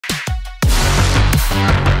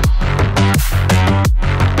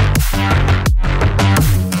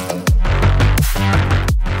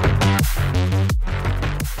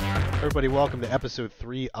everybody. Welcome to episode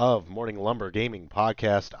 3 of Morning Lumber Gaming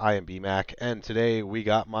Podcast. I am BMac, and today we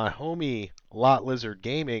got my homie, Lot Lizard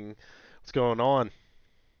Gaming. What's going on?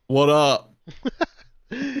 What up?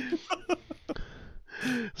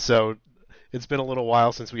 So, it's been a little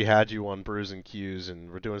while since we had you on Brews and Q's,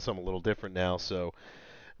 and we're doing something a little different now. So,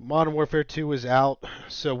 Modern Warfare 2 is out.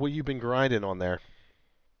 So, what you been grinding on there?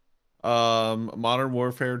 Modern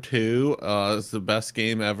Warfare 2 is the best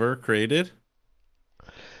game ever created.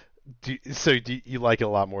 Do you like it a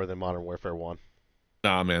lot more than Modern Warfare 1?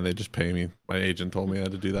 Nah, man, they just pay me. My agent told me I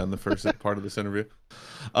had to do that in the first part of this interview.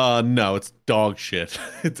 No, it's dog shit.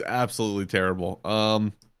 It's absolutely terrible.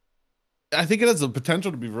 I think it has the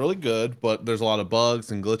potential to be really good, but there's a lot of bugs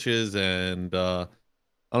and glitches, and I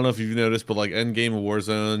don't know if you've noticed, but like end game of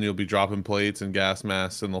Warzone, you'll be dropping plates and gas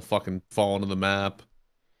masks, and they'll fucking fall into the map.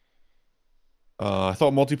 I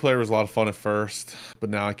thought multiplayer was a lot of fun at first, but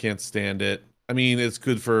now I can't stand it. I mean, it's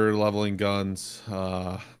good for leveling guns,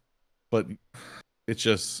 but it's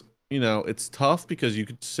just, it's tough because you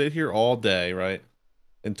could sit here all day, right,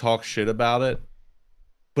 and talk shit about it,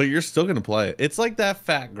 but you're still gonna play it. It's like that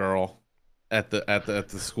fat girl at the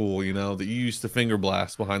school, that you used to finger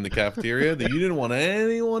blast behind the cafeteria that you didn't want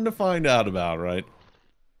anyone to find out about, right?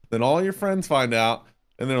 Then all your friends find out,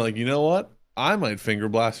 and they're like, you know what? I might finger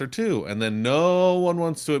blast her too, and then no one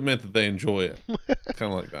wants to admit that they enjoy it.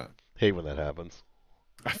 Kind of like that. Hate when that happens.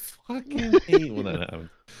 I fucking hate when that happens.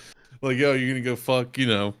 Like, yo, you're gonna go fuck,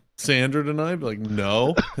 Sandra tonight? Be like,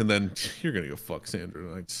 no. And then you're gonna go fuck Sandra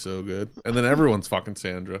tonight. So good. And then everyone's fucking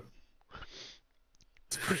Sandra.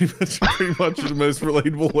 It's pretty much the most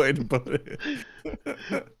relatable way to put it.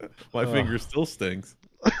 My finger still stinks.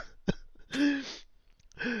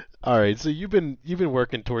 All right, so you've been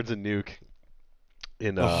working towards a nuke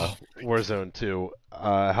in Warzone 2.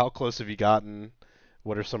 How close have you gotten?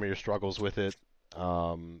 What are some of your struggles with it?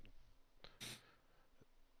 How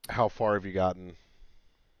far have you gotten?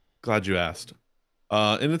 Glad you asked.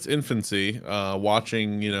 In its infancy,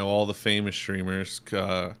 watching, all the famous streamers,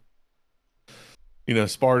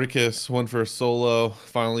 Spartacus went for a solo,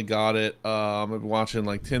 finally got it. I've been watching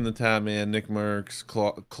like Tim the Tatman, Nick Merckx,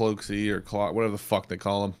 Cloaksy, or whatever the fuck they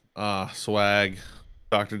call him. Swag,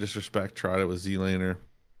 Dr. Disrespect tried it with Z-Laner.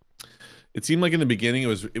 It seemed like in the beginning it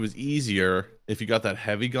was easier if you got that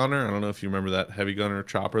heavy gunner. I don't know if you remember that heavy gunner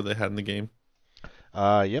chopper they had in the game.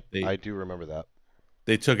 Yep, They I do remember that.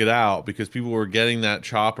 they took it out because people were getting that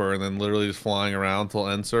chopper and then literally just flying around till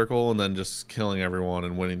end circle and then just killing everyone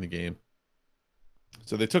and winning the game.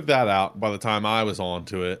 So they took that out by the time I was on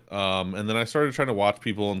to it. And then I started trying to watch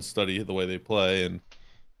people and study the way they play. And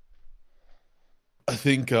I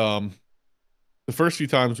think the first few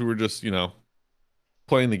times we were just,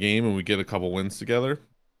 playing the game and we get a couple wins together.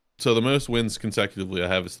 So the most wins consecutively I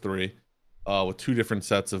have is 3, with 2 different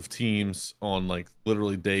sets of teams on like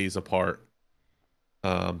literally days apart.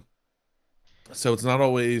 So it's not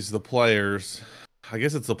always the players. I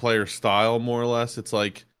guess it's the player style more or less. It's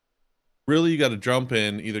like, really, you got to jump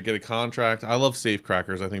in, either get a contract. I love safe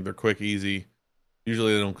crackers. I think they're quick, easy.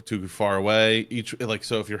 Usually they don't go too far away.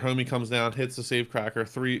 So if your homie comes down, hits the safe cracker,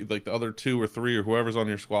 3, like the other 2 or 3 or whoever's on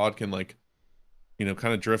your squad can like,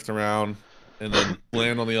 kind of drift around and then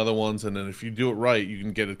land on the other ones. And then if you do it right, you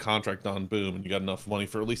can get a contract done, boom, and you got enough money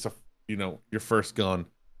for at least your first gun.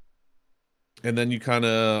 And then you kind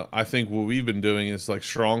of, I think what we've been doing is like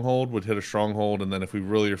stronghold would hit a stronghold, and then if we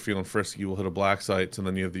really are feeling frisky, we'll hit a black sites, and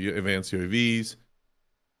then you have the advanced UAVs,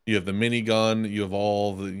 you have the minigun, you have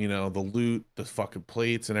all the the loot, the fucking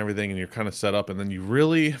plates and everything, and you're kind of set up. And then you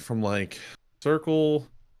really, from like circle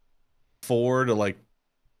 4 to like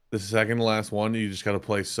the second to last one, you just got to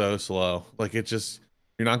play so slow. Like it just,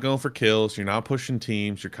 you're not going for kills, you're not pushing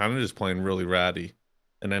teams, you're kind of just playing really ratty.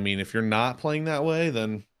 And I mean, if you're not playing that way,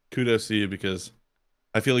 then kudos to you, because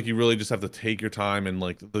I feel like you really just have to take your time, and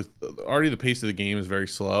like already the pace of the game is very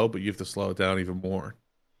slow, but you have to slow it down even more.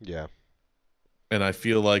 Yeah. And I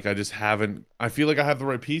feel like I feel like I have the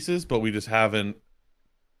right pieces, but we just haven't,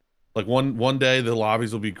 like one day the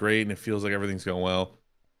lobbies will be great and it feels like everything's going well.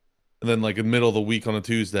 And then like in the middle of the week on a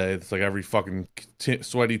Tuesday, it's like every fucking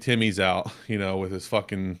sweaty Timmy's out, with his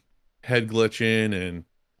fucking head glitching and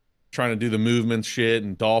trying to do the movement shit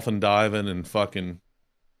and dolphin diving and fucking,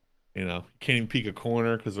 can't even peek a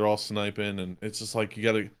corner because they're all sniping. And it's just like,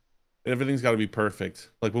 everything's got to be perfect.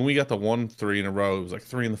 Like when we got the 1-3 in a row, it was like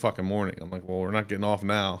 3 in the fucking morning. I'm like, well, we're not getting off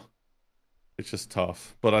now. It's just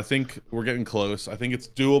tough. But I think we're getting close. I think it's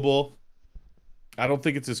doable. I don't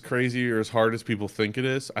think it's as crazy or as hard as people think it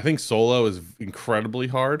is. I think solo is incredibly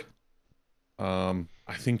hard. I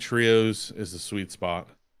think trios is the sweet spot.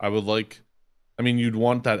 You'd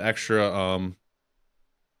want that extra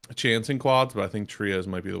a chance in quads, but I think trios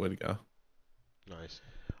might be the way to go. Nice.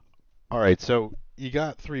 All right, so you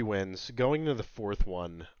got 3 wins. Going into the fourth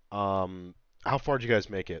one, how far did you guys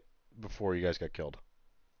make it before you guys got killed?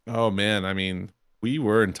 Oh man, I mean, we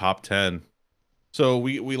were in top 10. So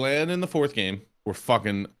we land in the fourth game. We're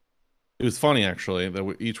fucking. It was funny actually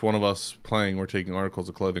that each one of us playing were taking articles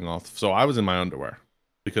of clothing off. So I was in my underwear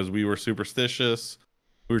because we were superstitious.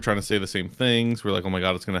 We were trying to say the same things. We're like, oh my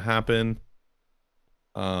god, it's gonna happen.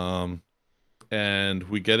 Um, and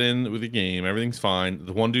we get in with the game. Everything's fine.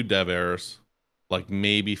 The one dude dev errors, like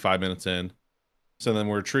maybe 5 minutes in. So then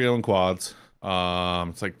we're trio and quads.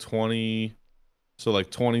 It's like 20. So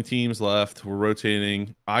like 20 teams left. We're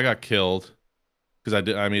rotating. I got killed because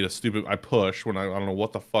I made a stupid I push when I don't know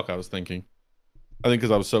what the fuck I was thinking. I think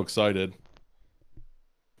because I was so excited.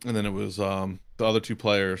 And then it was the other two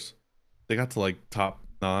players. They got to like top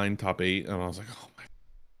 9, top 8, and I was like, oh my.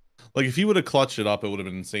 Like if he would have clutched it up, it would have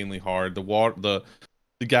been insanely hard. The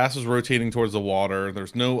gas was rotating towards the water.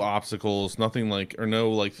 There's no obstacles, nothing like or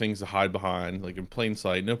no like things to hide behind, like in plain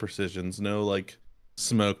sight, no precisions, no like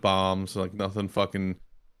smoke bombs, like nothing fucking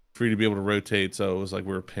for you to be able to rotate. So it was like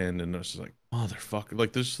we were pinned, and it was just like motherfucker.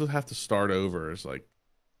 Like they just have to start over. It's like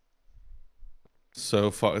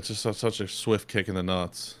so fu It's just such a swift kick in the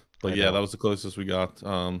nuts. I But yeah, that know. was the closest we got.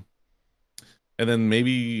 And then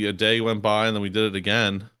maybe a day went by, and then we did it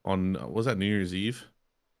again on what was that New Year's Eve?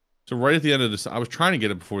 So right at the end of this, I was trying to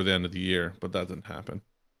get it before the end of the year, but that didn't happen.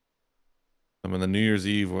 I mean, the New Year's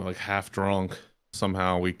Eve, we're like half drunk.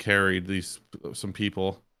 Somehow we carried these some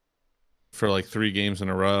people for like 3 games in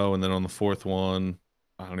a row, and then on the fourth one,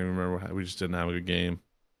 I don't even remember we just didn't have a good game.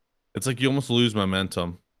 It's like you almost lose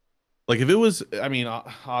momentum. Like if it was, I mean,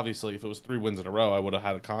 obviously, if it was 3 wins in a row, I would have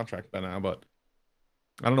had a contract by now. But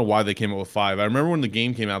I don't know why they came up with 5. I remember when the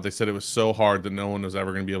game came out, they said it was so hard that no one was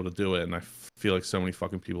ever going to be able to do it, and I feel like so many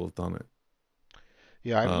fucking people have done it.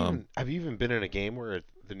 Yeah, Um, have you even been in a game where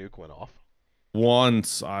the nuke went off?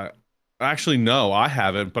 Once I actually no, I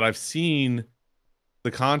haven't, but I've seen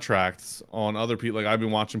the contracts on other people. Like I've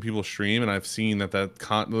been watching people stream, and I've seen like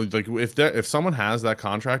if someone has that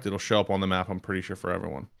contract, it'll show up on the map. I'm pretty sure for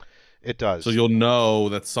everyone, It so does. you'll know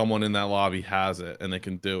that someone in that lobby has it and they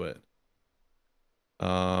can do it.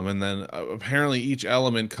 And then apparently each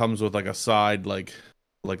element comes with like a side, like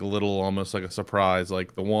a little almost like a surprise.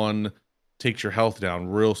 Like the one takes your health down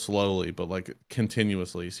real slowly, but like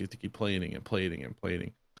continuously. So you have to keep plating and plating and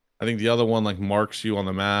plating. I think the other one like marks you on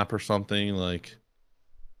the map or something. Like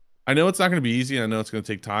I know it's not going to be easy. I know it's going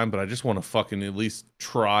to take time, but I just want to fucking at least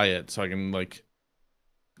try it so I can like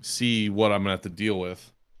see what I'm going to have to deal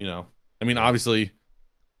with. You know, I mean, Yeah. obviously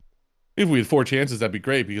if we had 4 chances, that'd be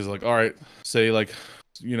great because, like, all right, say, like,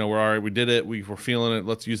 we're all right, we did it, we're feeling it.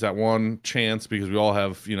 Let's use that one chance because we all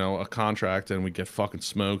have, a contract and we get fucking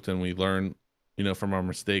smoked and we learn, from our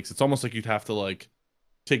mistakes. It's almost like you'd have to, like,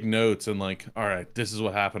 take notes and, like, all right, this is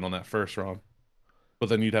what happened on that first round. But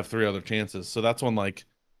then you'd have 3 other chances. So that's when, like,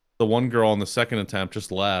 the one girl on the second attempt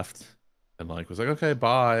just left and, like, was like, okay,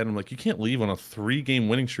 bye. And I'm like, you can't leave on a 3-game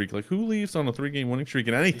winning streak. Like, who leaves on a 3-game winning streak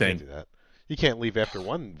in You can't anything? do that. You can't leave after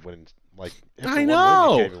one win. Like after I one win, you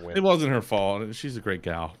can't know even it win. wasn't her fault. She's a great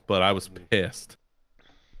gal, but I was Mm. pissed.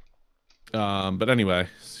 But anyway,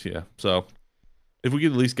 yeah. So if we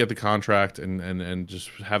could at least get the contract and just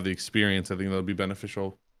have the experience, I think that would be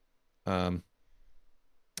beneficial. Um,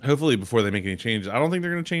 Hopefully before they make any changes. I don't think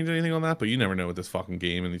they're gonna change anything on that, but you never know with this fucking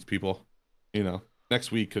game and these people.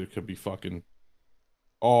 Next week could be fucking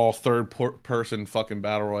all person fucking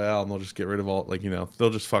battle royale, and they'll just get rid of all they'll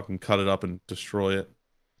just fucking cut it up and destroy it.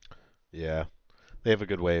 Yeah, they have a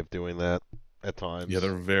good way of doing that at Yeah, times.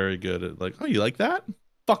 they're very good at like, oh, you like that?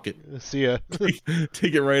 Fuck it. See ya.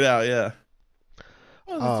 Take it right out, yeah.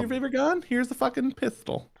 Oh, that's your um, favorite gun? Here's the fucking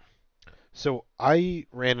pistol. so I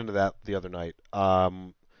ran into that the other night.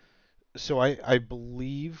 So I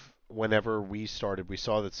believe whenever we started, we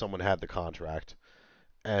saw that someone had the contract,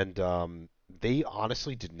 and they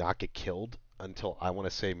honestly did not get killed until I want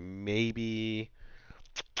to say maybe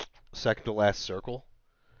second to last circle.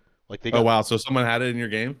 Like they Oh got wow, so someone had it in your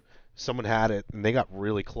game? someone had it and they got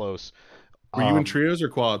really close. Were you in Um, trios or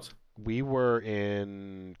quads? we were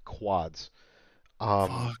in quads.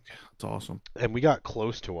 Um, Fuck, that's awesome. and we got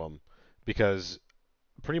close to them because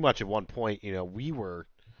pretty much at one point, we were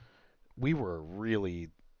really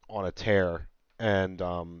on a tear, and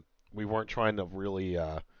we weren't trying to really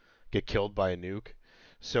get killed by a nuke.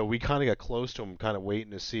 So we kind of got close to them, kind of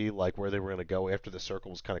waiting to see like where they were going to go after the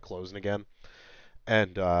circle was kind of closing again.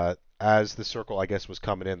 And as the circle, I guess, was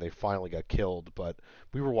coming in, they finally got killed. But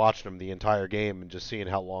we were watching them the entire game and just seeing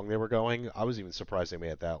how long they were going. I was even surprised they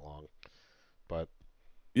made it that long. But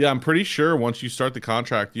Yeah, I'm pretty sure once you start the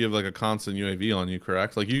contract, you have like a constant UAV on you,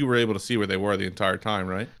 correct? Like you were able to see where they were the entire time,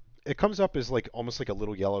 right? It comes up as like almost like a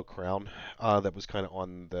little yellow crown that was kind of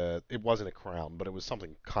on the. It wasn't a crown, but it was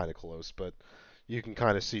something kind of close. But you can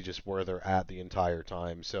kind of see just where they're at the entire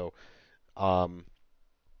time. So um,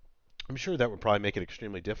 I'm sure that would probably make it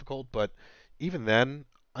extremely difficult. But even then,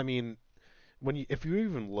 I mean, when you if you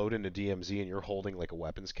even load into DMZ and you're holding like a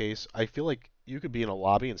weapons case, I feel like you could be in a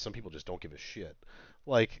lobby and some people just don't give a shit.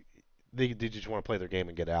 Like they just want to play their game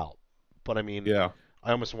and get out. But I mean, Yeah.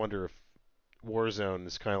 I almost wonder if Warzone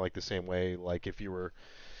is kind of like the same way. Like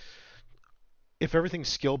if everything's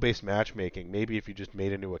skill-based matchmaking, maybe if you just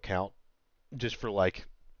made a new account just for like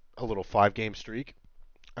a little 5 game streak,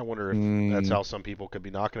 I wonder if that's Mm, how some people could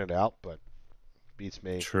be knocking it out. But beats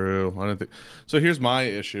me. true. I don't think so. Here's my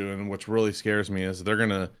issue, and what's really scares me is they're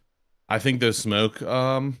gonna. I think those smoke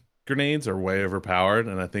grenades are way overpowered,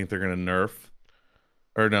 and I think they're gonna nerf.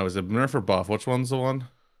 Or no, is it nerf or buff? Which one's the one?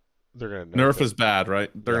 They're gonna nerf Nerf it. is bad, right?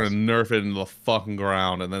 They're gonna Yes, nerf it into the fucking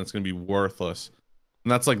ground, and then it's gonna be worthless.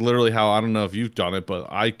 And that's like literally how I don't know if you've done it, but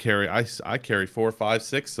I carry 4, 5,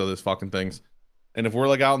 6 of those fucking things. And if we're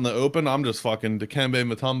like out in the open, I'm just fucking Dikembe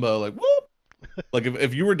Mutombo, like whoop. Like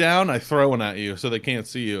if you were down, I throw one at you so they can't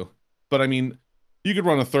see you. But I mean, you could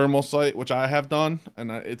run a thermal sight, which I have done,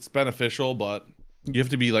 and it's beneficial, but you have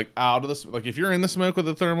to be like out of this. Like if you're in the smoke with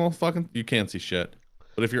a thermal, fucking, you can't see shit.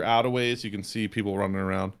 But if you're out of ways, you can see people running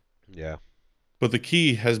around. yeah. But the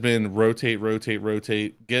key has been rotate, rotate,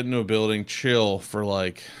 rotate, get into a building, chill for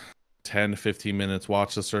like 10 to 15 minutes,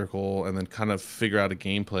 watch the circle, and then kind of figure out a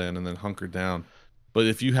game plan and then hunker down. But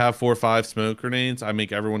if you have 4 or 5 smoke grenades, I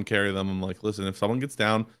make everyone carry them. I'm like, listen, if someone gets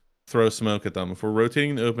down, throw smoke at them. If we're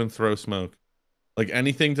rotating in the open, throw smoke. Like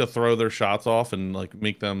anything to throw their shots off and like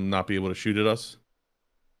make them not be able to shoot at us.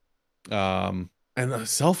 And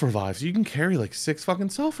self revives. You can carry like 6 fucking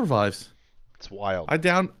self revives. It's wild. I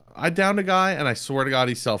downed a guy and I swear to God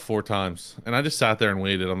he self 4 times. And I just sat there and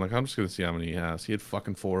waited. I'm like, I'm just gonna see how many he has. He had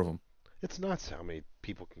fucking 4 of them. It's nuts how many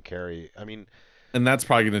people can carry. I mean, And that's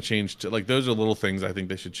probably gonna change to like those are little things I think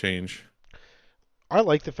they should change. I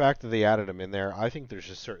like the fact that they added them in there. I think there's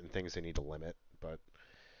just certain things they need to limit, but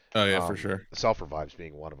Oh yeah, for sure. self revives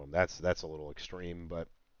being one of them. That's a little extreme, but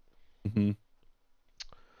Hmm.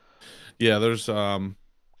 Yeah, there's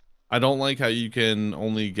I don't like how you can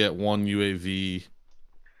only get one UAV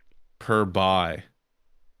per buy.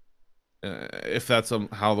 If that's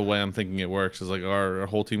how the way I'm thinking it works is like our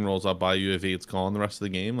whole team rolls up by UAV, it's gone the rest of the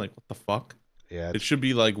game. Like what the fuck? yeah, It it's should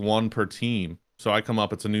be like one per team. So I come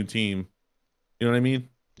up, it's a new team. You know what I mean?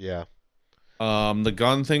 yeah, The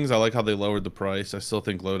gun things, I like how they lowered the price. I still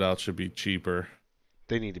think loadouts should be cheaper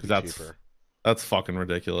they need to because be cheaper. that's fucking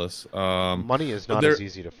ridiculous. Money is But not there as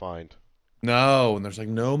easy to find. no, and there's like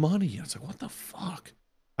no money. It's like what the fuck?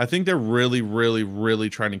 I think they're really, really, really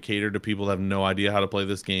trying to cater to people that have no idea how to play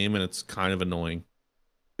this game, and it's kind of annoying.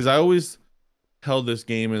 Because I always held this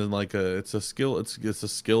game in like it's a skill, it's a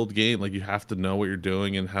skilled game. Like you have to know what you're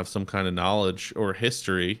doing and have some kind of knowledge or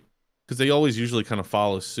history. Because they always usually kind of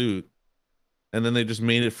follow suit. And then they just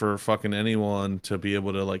made it for fucking anyone to be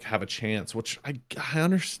able to like have a chance, which I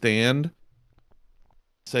understand.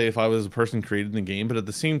 Say if I was a person creating the game, but at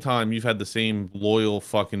the same time, you've had the same loyal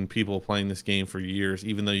fucking people playing this game for years,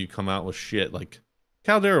 even though you come out with shit. Like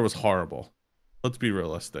Caldera was horrible. Let's be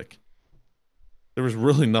realistic. There was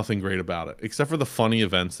really nothing great about it, except for the funny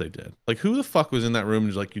events they did. Like who the fuck was in that room and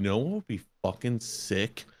was like, you know what would be fucking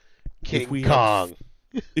sick if King we had Kong.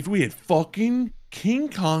 fucking King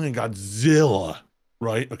Kong and Godzilla,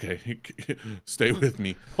 right? Okay, stay with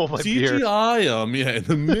me. Hold my beer. CGI them, yeah, in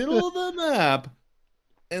the middle of the map,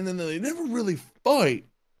 and then they never really fight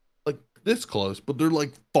like this close, but they're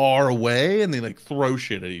like far away and they like throw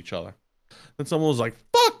shit at each other. And someone was like,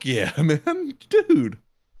 "Fuck yeah, man, dude,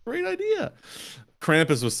 great idea."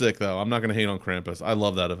 Krampus was sick though. I'm not gonna hate on Krampus. I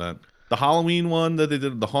love that event. The Halloween one that they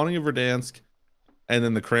did, the Haunting of Verdansk, and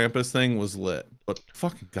then the Krampus thing was lit. But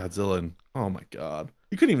fucking Godzilla and oh my god.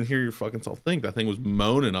 You couldn't even hear your fucking self think. That thing was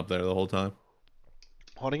moaning up there the whole time.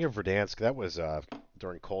 Haunting of Verdansk. That was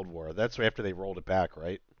during Cold War. That's after they rolled it back,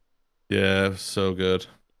 right? Yeah, it was so good.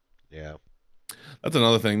 Yeah. That's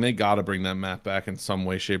another thing. They gotta bring that map back in some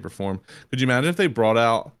way, shape, or form. Could you imagine if they brought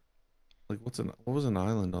out like what was an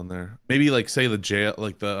island on there? Maybe like say the jail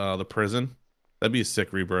like the prison. That'd be a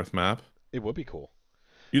sick rebirth map. It would be cool.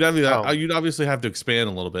 You'd obviously have to expand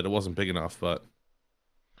a little bit. It wasn't big enough, but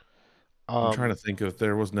I'm trying Um, to think if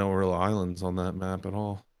there was no real islands on that map at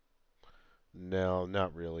all. no,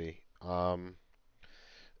 not really.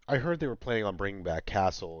 I heard they were planning on bringing back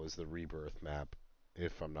Castle as the rebirth map,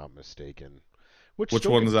 if I'm not mistaken. Which Which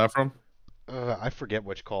still one is could that from? I forget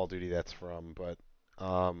which Call of Duty that's from, but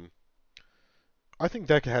um, I think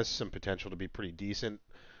that has some potential to be pretty decent.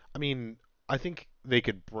 I mean, I think they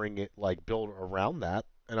could bring it like build around that,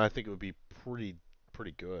 and I think it would be pretty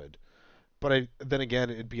good. But then again,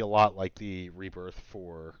 it'd be a lot like the rebirth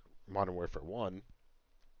for Modern Warfare 1,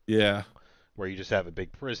 Yeah, where you just have a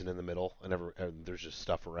big prison in the middle and there's just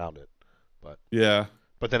stuff around it. But yeah.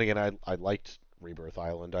 but then again, I liked Rebirth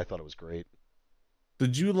Island. I thought it was great.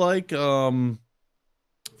 Did you like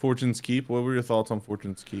Fortune's Keep? What were your thoughts on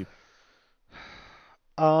Fortune's Keep?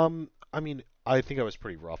 I mean, I think I was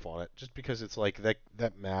pretty rough on it, just because it's like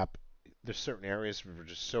that map. There's certain areas that were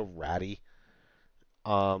just so ratty.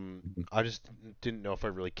 Mhm. I just didn't know if I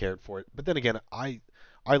really cared for it. But then again, I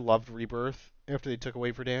loved Rebirth after they took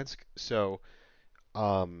away Verdansk, so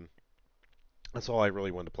um, that's all I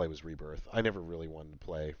really wanted to play was Rebirth. I never really wanted to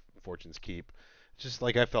play Fortune's Keep. Just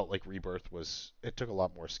like I felt like Rebirth was, it took a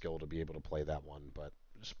lot more skill to be able to play that one, but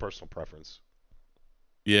just personal preference.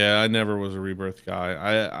 Yeah, I never was a Rebirth guy.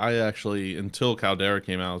 I actually until Caldera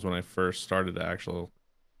came out was when I first started to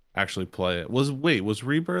actually play it. Was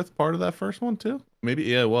Rebirth part of that first one too? Maybe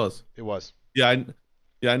yeah, it was. It was. Yeah,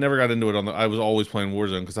 I never got into it on the. I was always playing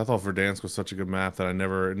Warzone because I thought Verdansk was such a good map that I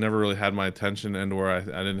never it never really had my attention and where I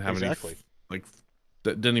didn't have any Exactly. like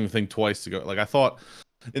didn't even think twice to go. Like I thought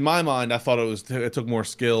in my mind I thought it took more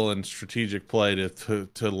skill and strategic play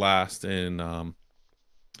to last in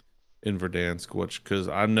Verdansk, which because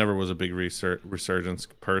I never was a big resurgence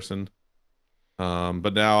person.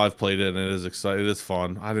 But now I've played it and it is exciting. It is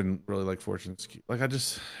fun. I didn't really like Fortune's Keep. Like it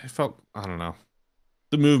felt I don't know.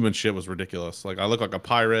 The movement shit was ridiculous. Like I look like a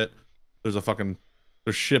pirate. There's a fucking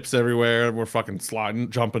there's ships everywhere. We're fucking sliding,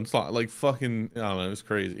 jumping, like fucking I don't know. It was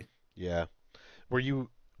crazy. Yeah. Were you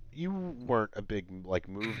weren't a big like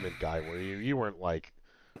movement guy, were you? You weren't like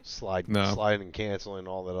No, sliding and canceling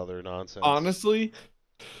all that other nonsense. honestly,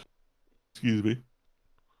 excuse me.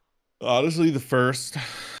 Honestly, the first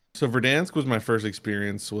so Verdansk was my first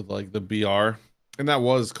experience with like the BR, and that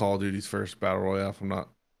was Call of Duty's first battle royale, if I'm not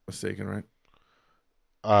mistaken, right?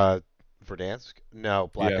 Uh, Verdansk? No,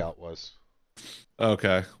 Yeah. Blackout was.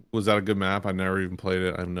 Okay. Was that a good map? I never even played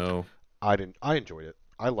it. I know. I didn't. I enjoyed it.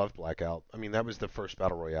 I loved Blackout. I mean, that was the first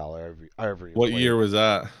battle royale I ever even What played. year was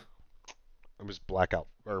that? It was Blackout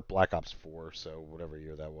or Black Ops 4, so whatever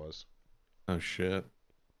year that was. Oh shit.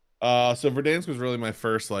 So Verdansk was really my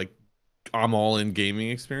first like I'm all in gaming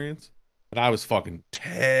experience. But I was fucking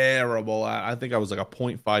terrible at I think I was like a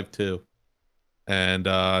 0.52. And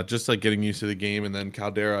just like getting used to the game and then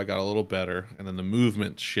Caldera I got a little better and then the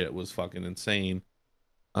movement shit was fucking insane.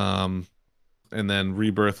 Um and then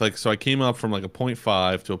Rebirth like so I came up from like a point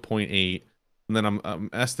 0.5 to a point 0.8 and then I'm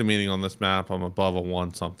estimating on this map I'm above a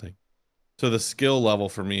 1 something. So the skill level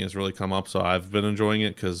for me has really come up so I've been enjoying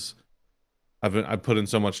it cuz I put in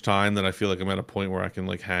so much time that I feel like I'm at a point where I can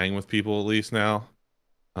like hang with people at least now.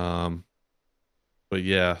 Um, but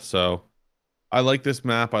yeah, so I like this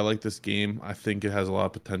map. I like this game. I think it has a lot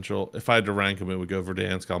of potential. If I had to rank them, it would go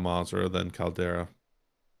Verdansk, Mazrah, then Caldera.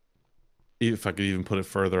 If I could even put it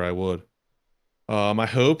further, I would. I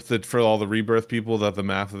hope that for all the rebirth people that the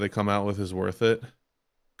map that they come out with is worth it.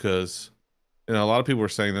 Because a lot of people are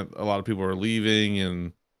saying that a lot of people are leaving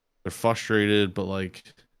and they're frustrated, but like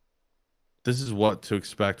this is what to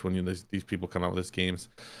expect when these people come out with these games.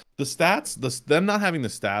 The stats, them not having the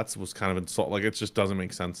stats was kind of insult. Like it just doesn't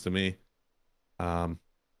make sense to me. Um,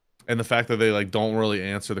 and the fact that they like don't really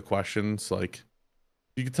answer the questions, like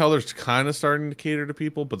you can tell they're kind of starting to cater to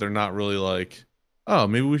people, but they're not really like, oh,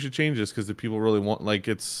 maybe we should change this because the people really want. Like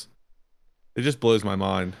it just blows my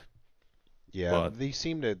mind. Yeah, But they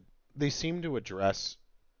seem to address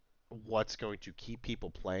what's going to keep people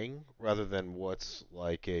playing rather than what's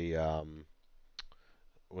like a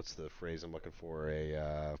what's the phrase I'm looking for?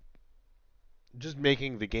 A just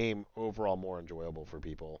making the game overall more enjoyable for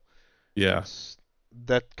people. yeah, It's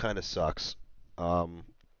that kind of sucks. Um,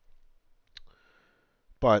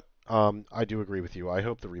 but I do agree with you. I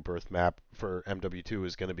hope the rebirth map for MW2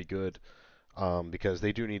 is going to be good because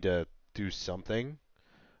they do need to do something.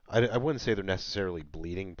 I wouldn't say they're necessarily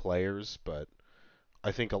bleeding players, but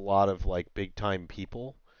I think a lot of like big time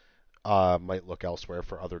people might look elsewhere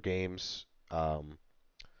for other games.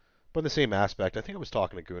 But in the same aspect, I think I was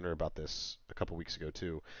talking to Gunnar about this a couple weeks ago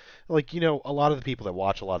too. Like, a lot of the people that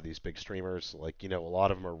watch a lot of these big streamers, like, a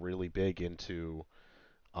lot of them are really big into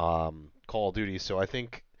Call of Duty. So I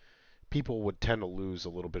think people would tend to lose a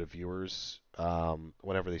little bit of viewers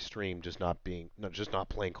whenever they stream, just not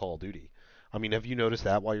playing Call of Duty. I mean, have you noticed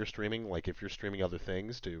that while you're streaming? Like, if you're streaming other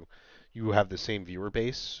things, do you have the same viewer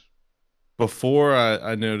base? before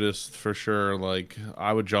I noticed for sure, like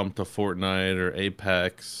I would jump to Fortnite or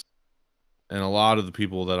Apex, and a lot of the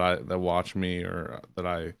people that watch me or that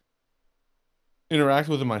I interact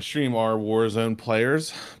with in my stream are Warzone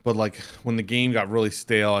players. But like when the game got really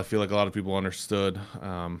stale, I feel like a lot of people understood.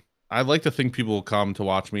 I'd like to think people will come to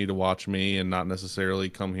watch me, and not necessarily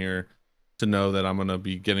come here to know that I'm gonna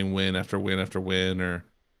be getting win after win after win, or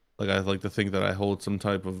like I like to think that I hold some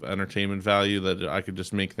type of entertainment value that I could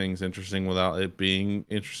just make things interesting without it being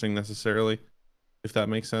interesting necessarily, if that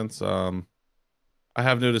makes sense. I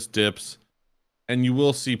have noticed dips, and you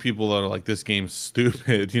will see people that are like, this game's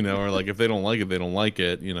stupid, or like if they don't like it, they don't like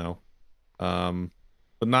it. Um,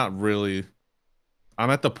 but not really.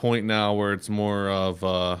 I'm at the point now where it's more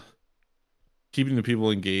of keeping the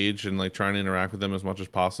people engaged and like trying to interact with them as much as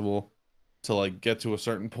possible to like get to a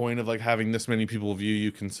certain point of like having this many people view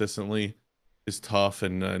you consistently is tough,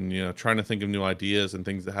 and trying to think of new ideas and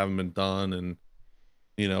things that haven't been done, and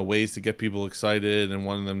ways to get people excited and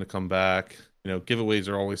wanting them to come back. Giveaways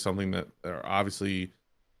are always something that are obviously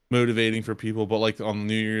motivating for people, but like on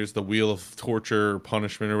New Year's, the wheel of torture or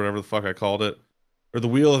punishment or whatever the fuck I called it, or the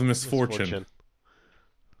wheel of misfortune.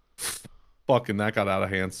 Misfortune. Fucking that got out of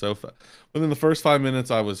hand so fast. Within the first 5 minutes,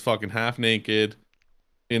 I was fucking half naked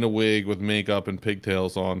in a wig with makeup and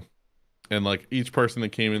pigtails on, and like each person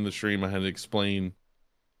that came in the stream, I had to explain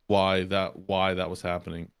why that was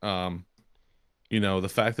happening. The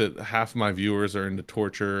fact that half of my viewers are into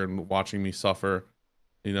torture and watching me suffer.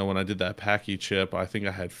 When I did that Packy chip, I think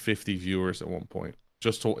I had 50 viewers at one point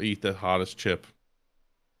just to eat the hottest chip.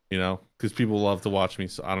 Because people love to watch me.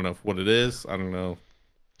 So I don't know what it is. I don't know. All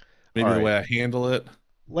Maybe the right. way I handle it.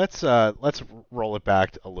 Let's roll it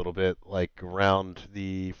back a little bit. Like around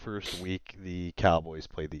the first week, the Cowboys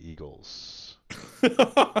played the Eagles.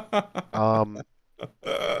 Um,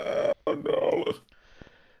 Oh no.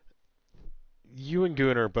 you and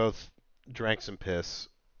Gunnar both drank some piss.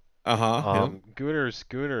 Uh-huh. Yep.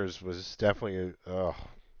 Gunnar's was definitely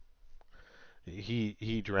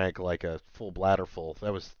he drank like a full bladder full.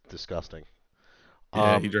 That was disgusting.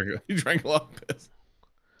 Yeah, he Um, drank he drank a lot of piss.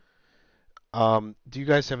 do you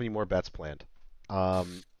guys have any more bets planned?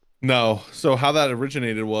 Um, No. So how that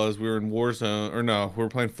originated was we were in Warzone, or no, we were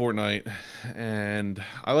playing Fortnite, and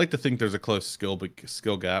I like to think there's a close skill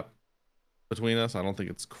gap between us. I don't think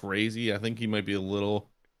it's crazy. I think he might be a little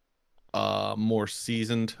more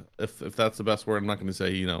seasoned, if that's the best word. I'm not going to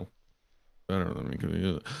say, better than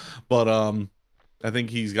me, but I think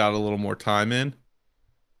he's got a little more time in.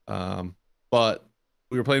 But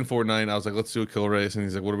we were playing Fortnite, and I was like, let's do a kill race, and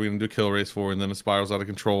he's like, what are we going to do a kill race for? And then it spirals out of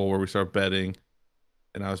control where we start betting.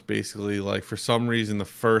 And I was basically like, for some reason, the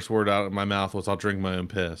first word out of my mouth was, I'll drink my own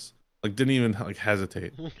piss. Like, didn't even like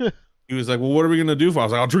hesitate. He was like, well, what are we gonna do for? I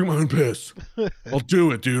was like, I'll drink my own piss. I'll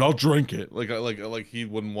do it, dude. I'll drink it. Like he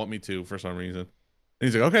wouldn't want me to for some reason. And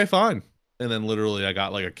he's like, okay, fine. And then literally I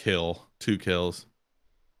got like a kill, 2 kills.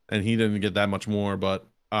 And he didn't get that much more, but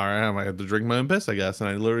all right, I had to drink my own piss, I guess. And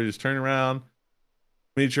I literally just turned around,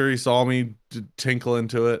 made sure he saw me tinkle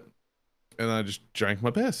into it, and I just drank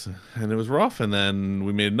my piss. And it was rough. And then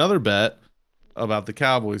we made another bet about the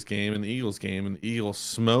Cowboys game and the Eagles game, and the Eagles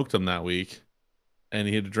smoked them that week. And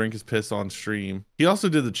he had to drink his piss on stream. He also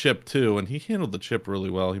did the chip too, and he handled the chip really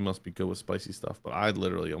well. He must be good with spicy stuff, but I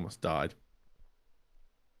literally almost died.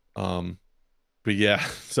 Um, but yeah,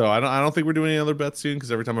 so I don't think we're doing any other bets soon, because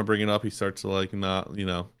every time I bring it up, he starts to like not,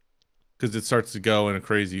 because it starts to go in a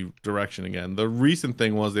crazy direction again. The recent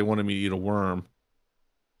thing was they wanted me to eat a worm,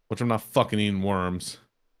 which I'm not fucking eating worms.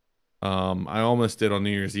 I almost did on New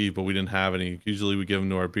Year's Eve, but we didn't have any. Usually we give them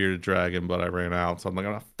to our bearded dragon, but I ran out. So I'm like,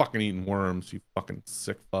 I'm not fucking eating worms, you fucking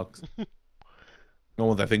sick fucks. Going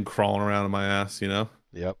with that thing crawling around in my ass.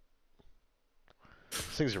 yep. These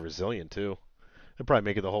things are resilient too. They'll probably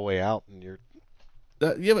make it the whole way out, and you're Yeah,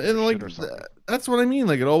 but, for and shit like or something. that's what I mean.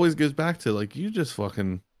 Like it always goes back to like you just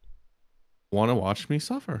fucking want to watch me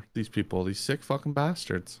suffer. These people, these sick fucking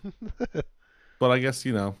bastards. But I guess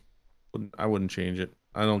I wouldn't change it.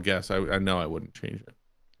 I don't guess. I know I wouldn't change it.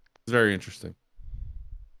 It's very interesting.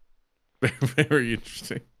 Very, very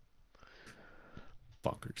interesting.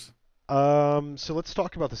 Fuckers. So let's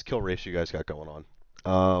talk about this kill race you guys got going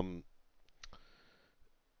on. Um,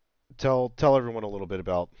 tell everyone a little bit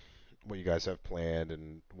about what you guys have planned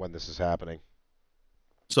and when this is happening.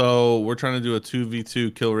 So we're trying to do a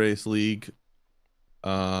 2v2 kill race league.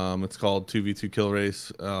 It's called 2v2 kill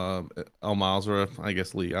race. El Mazrah, I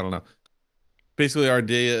guess league. I don't know. Basically, our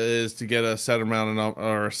idea is to get a set amount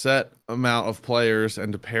of players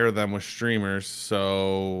and to pair them with streamers.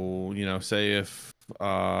 So say if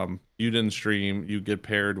you didn't stream, you get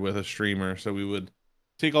paired with a streamer. So we would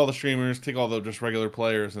take all the streamers, take all the just regular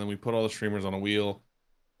players, and then we put all the streamers on a wheel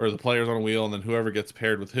or the players on a wheel, and then whoever gets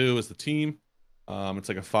paired with who is the team. It's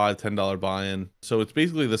like a $5-10 buy-in. So it's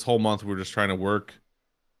basically this whole month we're just trying to work.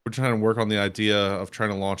 We're trying to work on the idea of trying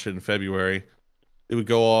to launch it in February. It would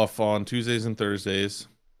go off on Tuesdays and Thursdays.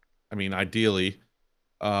 I mean, ideally.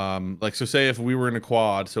 Like so say if we were in a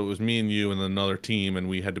quad, so it was me and you and another team, and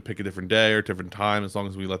we had to pick a different day or different time, as long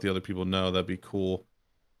as we let the other people know, that'd be cool.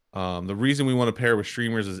 The reason we want to pair with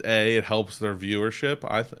streamers is A, it helps their viewership.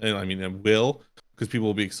 I mean, it will, because people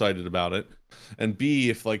will be excited about it. And B,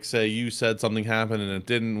 if like say you said something happened and it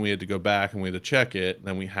didn't, we had to go back and we had to check it,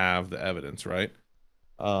 then we have the evidence, right?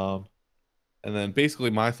 Um, and then basically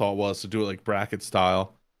my thought was to do it like bracket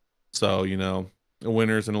style. So, a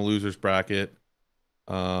winners and a losers bracket.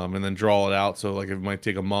 And then draw it out. So like it might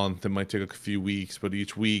take a month, it might take a few weeks, but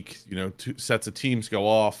each week, two sets of teams go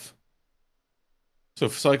off. So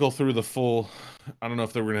cycle through the full. I don't know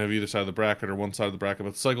if they were gonna have either side of the bracket or one side of the bracket,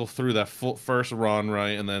 but cycle through that full first run,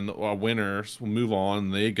 right? And then our winners will move on,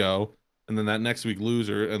 and they go, and then that next week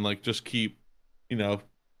loser, and like just keep, you know,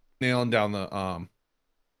 nailing down the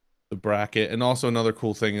bracket. And also another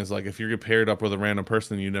cool thing is like if you get paired up with a random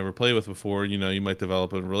person you never played with before, you might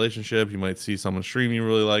develop a relationship. You might see someone stream you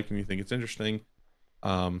really like and you think it's interesting.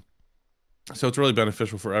 Um, so it's really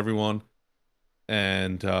beneficial for everyone.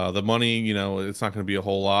 And the money, it's not going to be a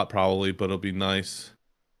whole lot probably, but it'll be nice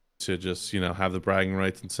to just, have the bragging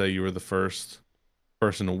rights and say you were the first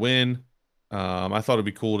person to win. I thought it'd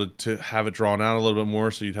be cool to have it drawn out a little bit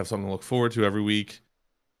more so you'd have something to look forward to every week.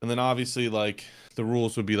 And then obviously, like the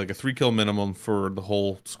rules would be like a 3 kill minimum for the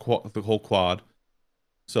whole quad.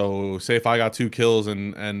 So say if I got 2 kills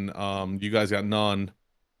and you guys got none,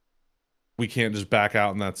 we can't just back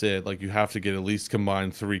out and that's it. Like you have to get at least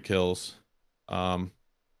combined 3 kills, um,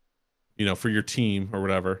 for your team or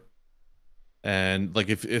whatever. And like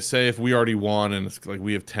if say if we already won and it's like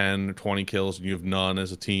we have 10 or 20 kills and you have none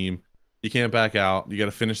as a team, you can't back out. You got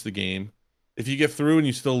to finish the game. If you get through and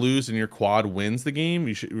you still lose and your quad wins the game,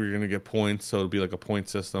 you're gonna get points. So it'll be like a point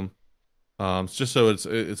system. It's just so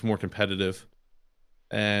it's more competitive.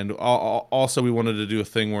 And also we wanted to do a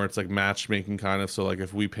thing where it's like matchmaking kind of. So like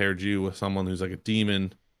if we paired you with someone who's like a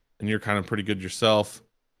demon and you're kind of pretty good yourself,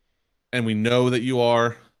 and we know that you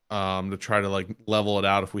are, to try to like level it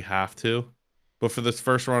out if we have to. But for this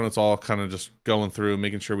first run, it's all kind of just going through,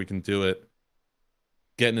 making sure we can do it,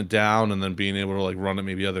 getting it down, and then being able to like run it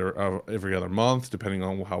maybe every other month, depending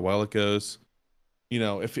on how well it goes.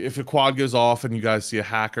 If a quad goes off and you guys see a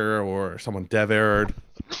hacker or someone dev errored,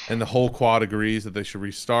 and the whole quad agrees that they should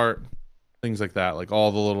restart, things like that, like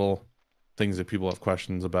all the little things that people have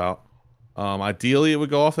questions about. Ideally, it would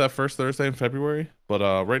go off that first Thursday in February,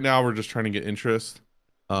 but right now we're just trying to get interest,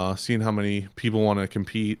 seeing how many people want to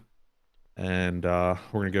compete, and we're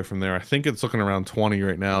gonna go from there. I think it's looking around 20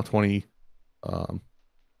 right now, 20, um,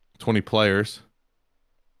 20 players.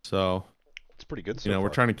 So, It's pretty good so we're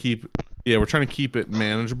far. trying to keep, yeah, we're trying to keep it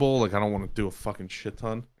manageable. Like I don't want to do a fucking shit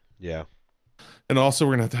ton. Yeah. And also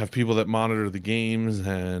we're gonna have people that monitor the games,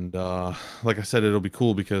 and like I said, it'll be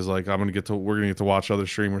cool because like we're gonna get to watch other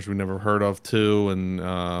streamers we never heard of too, and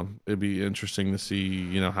it'd be interesting to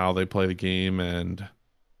see how they play the game, and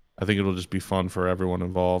I think it'll just be fun for everyone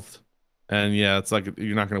involved. And yeah, it's like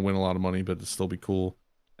you're not gonna win a lot of money, but it'll still be cool.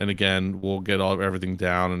 And again, we'll get everything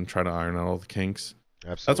down and try to iron out all the kinks.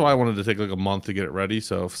 That's why I Absolutely. wanted to take like a month to get it ready.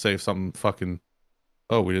 So if something fucking,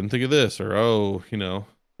 oh, we didn't think of this, or oh,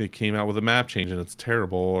 they came out with a map change and it's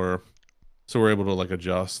terrible, or so we're able to like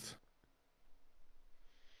adjust.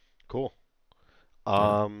 Cool.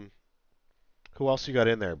 Yeah. Um, who else you got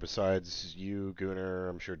in there besides you, Gunner?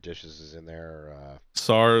 I'm sure Dishes is in there.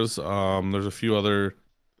 SARS, there's a few other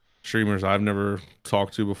streamers I've never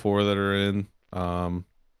talked to before that are in. Um,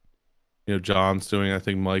 John's doing, I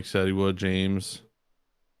think Mike said he would, James.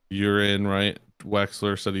 You're in, right?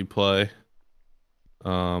 Wexler said he'd play.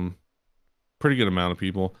 Um, Pretty good amount of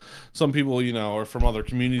people. Some people, are from other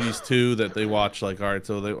communities too that they watch. Like, all right,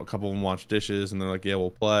 so a couple of them watch Dishes, and they're like, yeah,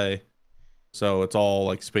 we'll play. So it's all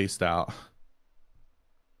like spaced out,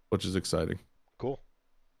 which is exciting. Cool.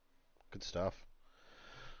 Good stuff.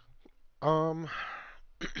 Um,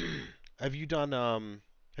 have you done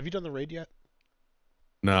the raid yet?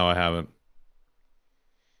 No, I haven't.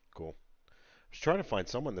 Cool. I was trying to find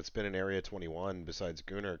someone that's been in Area 21 besides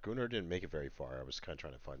Gunnar. Gunnar didn't make it very far. I was kind of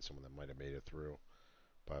trying to find someone that might have made it through,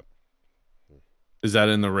 but Is that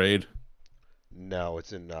in the raid? no,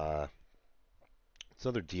 it's another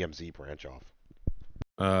DMZ branch off.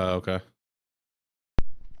 Okay.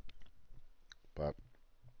 But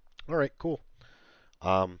all right, cool.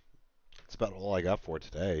 Um, that's about all I got for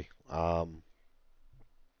today.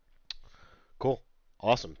 Cool.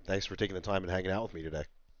 Awesome. Thanks for taking the time and hanging out with me today.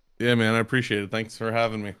 Yeah, man, I appreciate it. Thanks for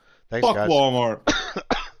having me. Thanks, Fuck guys. Walmart.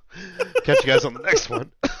 Catch you guys on the next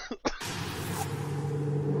one.